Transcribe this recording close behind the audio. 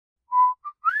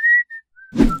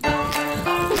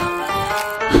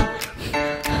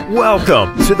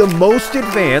Welcome to the most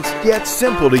advanced yet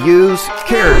simple to use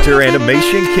character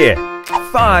animation kit.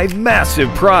 5 massive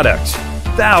products,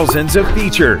 thousands of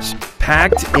features,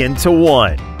 packed into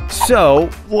one. So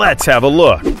let's have a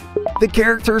look. The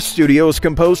Character Studio is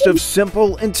composed of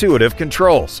simple, intuitive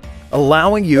controls,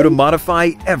 allowing you to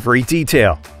modify every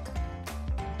detail.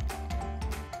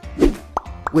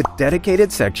 With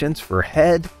dedicated sections for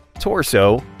head,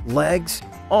 torso, legs,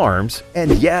 arms,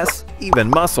 and yes, even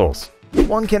muscles.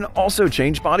 One can also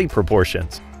change body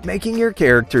proportions, making your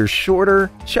characters shorter,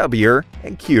 chubbier,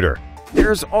 and cuter.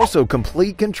 There's also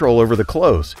complete control over the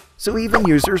clothes, so even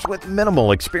users with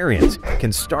minimal experience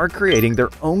can start creating their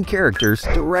own characters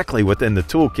directly within the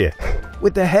toolkit.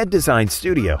 With the Head Design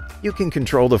Studio, you can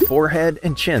control the forehead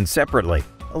and chin separately,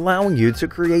 allowing you to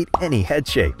create any head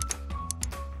shape.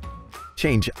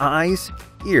 Change eyes,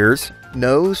 ears,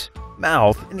 nose,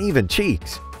 mouth, and even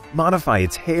cheeks. Modify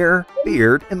its hair,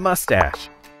 beard, and mustache.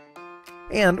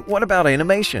 And what about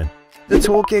animation? The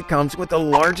toolkit comes with the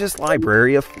largest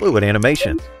library of fluid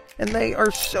animations, and they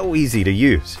are so easy to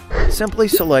use. Simply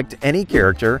select any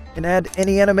character and add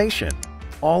any animation.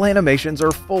 All animations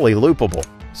are fully loopable,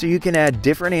 so you can add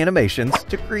different animations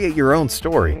to create your own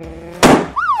story.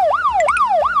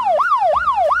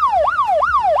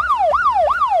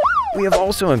 We have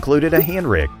also included a hand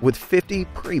rig with 50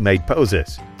 pre-made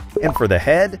poses. And for the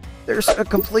head, there's a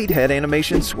complete head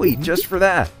animation suite just for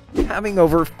that, having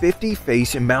over 50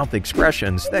 face and mouth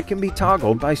expressions that can be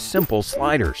toggled by simple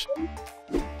sliders.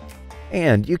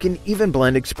 And you can even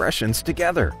blend expressions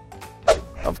together.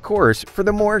 Of course, for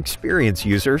the more experienced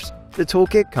users, the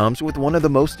toolkit comes with one of the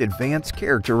most advanced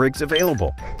character rigs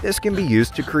available. This can be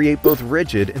used to create both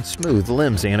rigid and smooth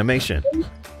limbs animation.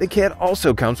 The kit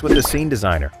also comes with a scene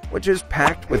designer, which is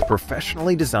packed with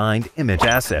professionally designed image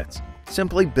assets.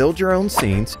 Simply build your own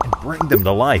scenes and bring them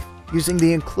to life using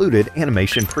the included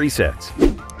animation presets.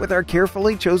 With our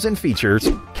carefully chosen features,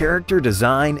 character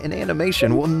design and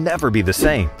animation will never be the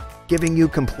same, giving you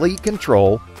complete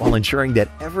control while ensuring that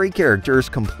every character is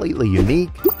completely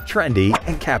unique, trendy,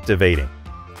 and captivating.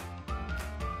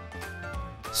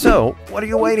 So, what are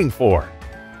you waiting for?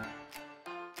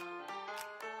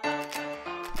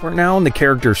 We're now in the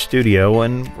Character Studio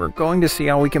and we're going to see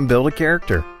how we can build a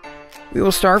character. We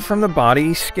will start from the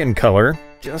body skin color,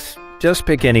 just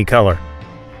pick any color.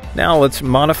 Now let's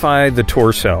modify the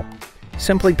torso.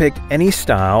 Simply pick any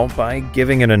style by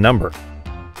giving it a number.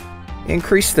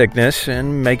 Increase thickness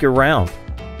and make it round.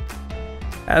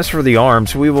 As for the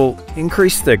arms, we will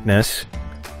increase thickness,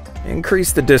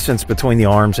 increase the distance between the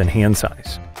arms and hand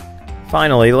size.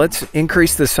 Finally, let's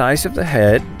increase the size of the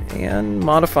head and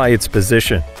modify its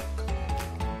position.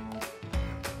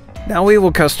 Now we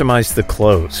will customize the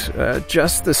clothes,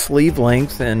 adjust the sleeve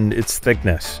length and its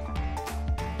thickness.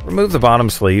 Remove the bottom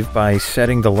sleeve by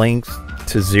setting the length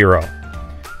to 0,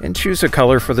 and choose a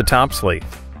color for the top sleeve.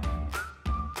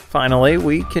 Finally,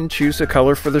 we can choose a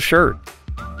color for the shirt.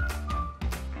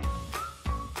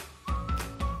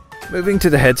 Moving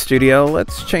to the Head Studio,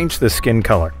 let's change the skin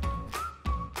color.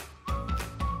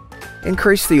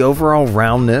 Increase the overall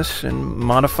roundness and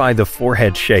modify the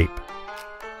forehead shape.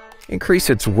 Increase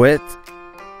its width,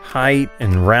 height,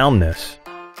 and roundness.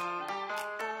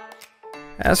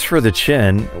 As for the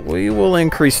chin, we will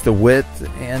increase the width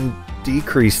and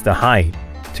decrease the height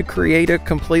to create a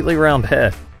completely round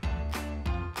head.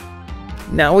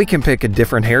 Now we can pick a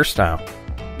different hairstyle.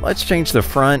 Let's change the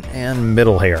front and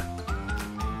middle hair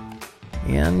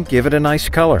and give it a nice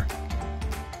color.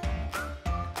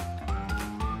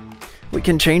 We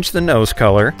can change the nose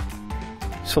color,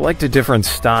 select a different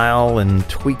style, and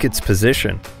tweak its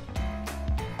position.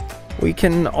 We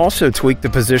can also tweak the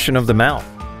position of the mouth.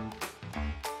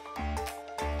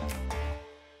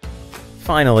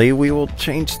 Finally, we will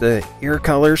change the ear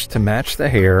colors to match the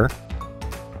hair,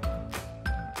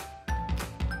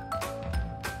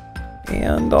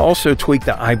 and also tweak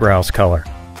the eyebrows color.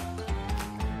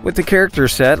 With the character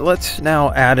set, let's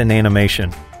now add an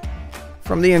animation.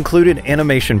 From the included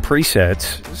animation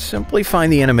presets, simply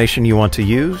find the animation you want to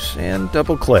use and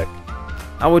double-click.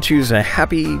 I will choose a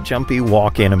happy, jumpy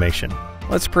walk animation.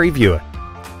 Let's preview it.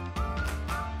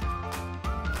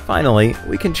 Finally,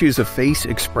 we can choose a face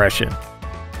expression.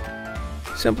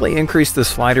 Simply increase the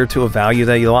slider to a value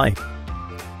that you like.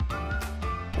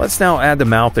 Let's now add the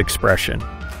mouth expression.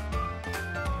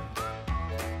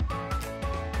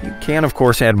 You can, of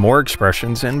course, add more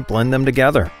expressions and blend them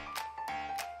together.